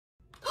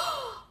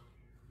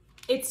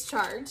It's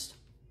charged.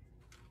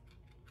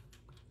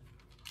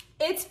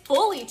 It's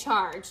fully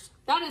charged.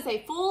 That is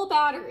a full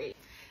battery.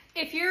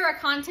 If you're a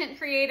content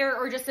creator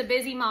or just a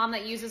busy mom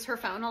that uses her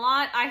phone a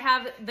lot, I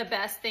have the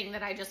best thing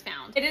that I just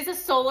found. It is a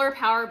solar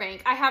power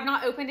bank. I have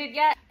not opened it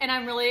yet, and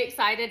I'm really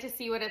excited to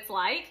see what it's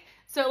like.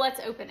 So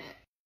let's open it.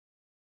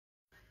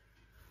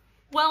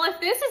 Well, if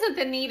this isn't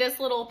the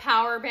neatest little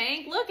power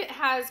bank, look, it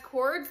has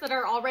cords that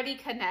are already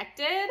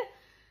connected.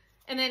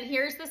 And then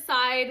here's the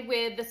side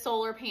with the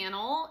solar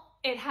panel.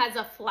 It has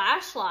a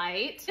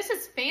flashlight. This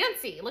is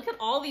fancy. Look at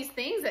all these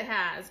things it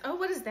has. Oh,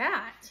 what is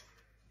that?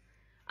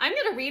 I'm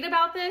gonna read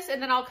about this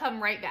and then I'll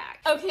come right back.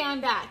 Okay, I'm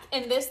back.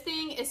 And this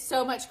thing is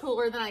so much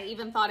cooler than I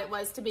even thought it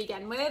was to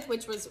begin with,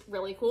 which was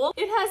really cool.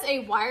 It has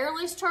a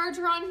wireless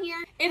charger on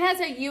here. It has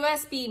a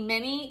USB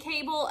mini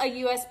cable, a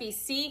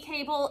USB-C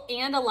cable,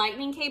 and a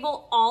lightning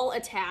cable all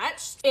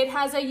attached. It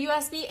has a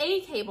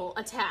USB-A cable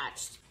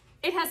attached.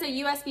 It has a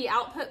USB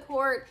output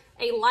port,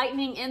 a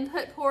lightning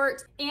input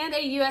port, and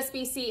a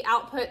USB-C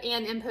output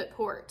and input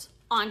port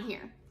on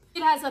here.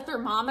 It has a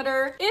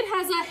thermometer. It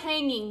has a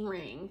hanging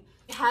ring.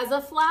 It has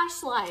a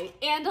flashlight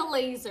and a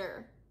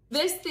laser.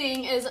 This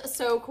thing is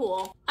so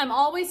cool. I'm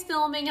always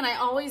filming and I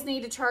always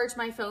need to charge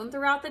my phone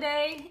throughout the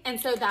day. And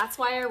so that's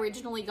why I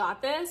originally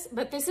got this,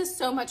 but this is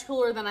so much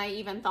cooler than I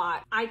even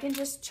thought. I can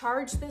just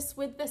charge this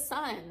with the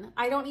sun.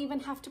 I don't even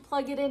have to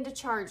plug it in to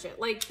charge it.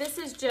 Like, this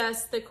is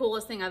just the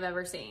coolest thing I've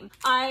ever seen.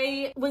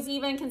 I was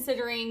even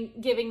considering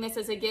giving this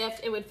as a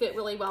gift. It would fit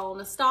really well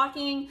in a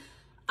stocking.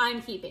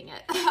 I'm keeping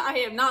it.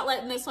 I am not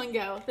letting this one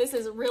go. This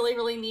is really,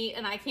 really neat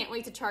and I can't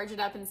wait to charge it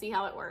up and see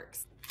how it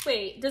works.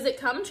 Wait, does it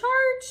come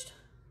charged?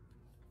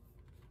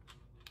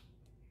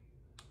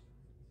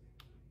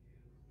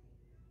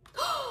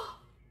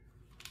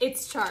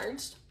 It's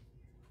charged.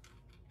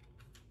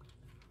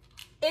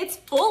 It's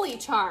fully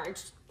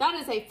charged. That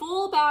is a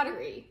full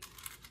battery.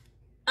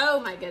 Oh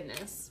my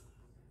goodness.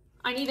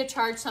 I need to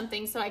charge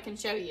something so I can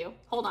show you.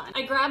 Hold on.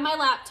 I grabbed my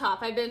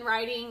laptop. I've been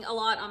writing a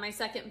lot on my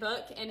second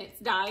book and it's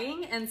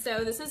dying. And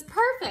so this is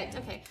perfect.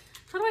 Okay,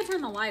 how do I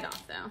turn the light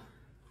off though?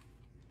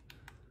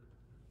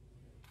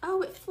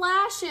 Oh, it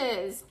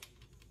flashes.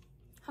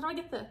 How do I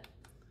get the...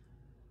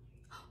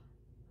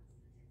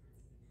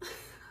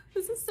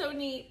 This is so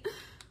neat.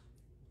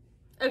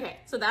 Okay,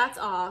 so that's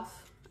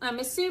off. I'm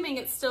assuming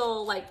it's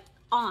still like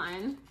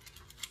on.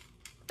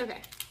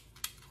 Okay,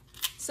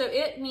 so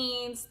it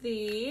needs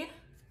the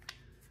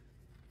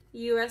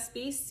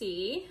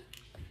USB-C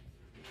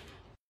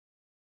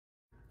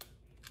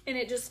and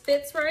it just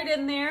fits right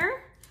in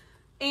there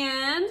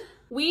and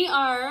we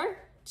are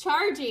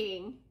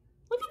charging.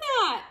 Look at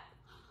that.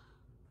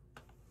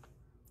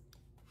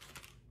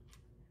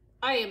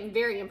 I am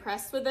very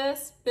impressed with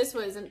this. This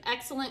was an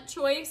excellent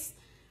choice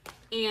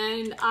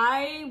and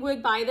I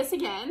would buy this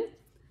again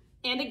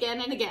and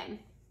again and again.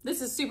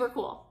 This is super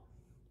cool.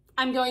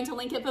 I'm going to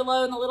link it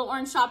below in the little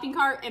orange shopping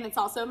cart and it's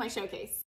also my showcase.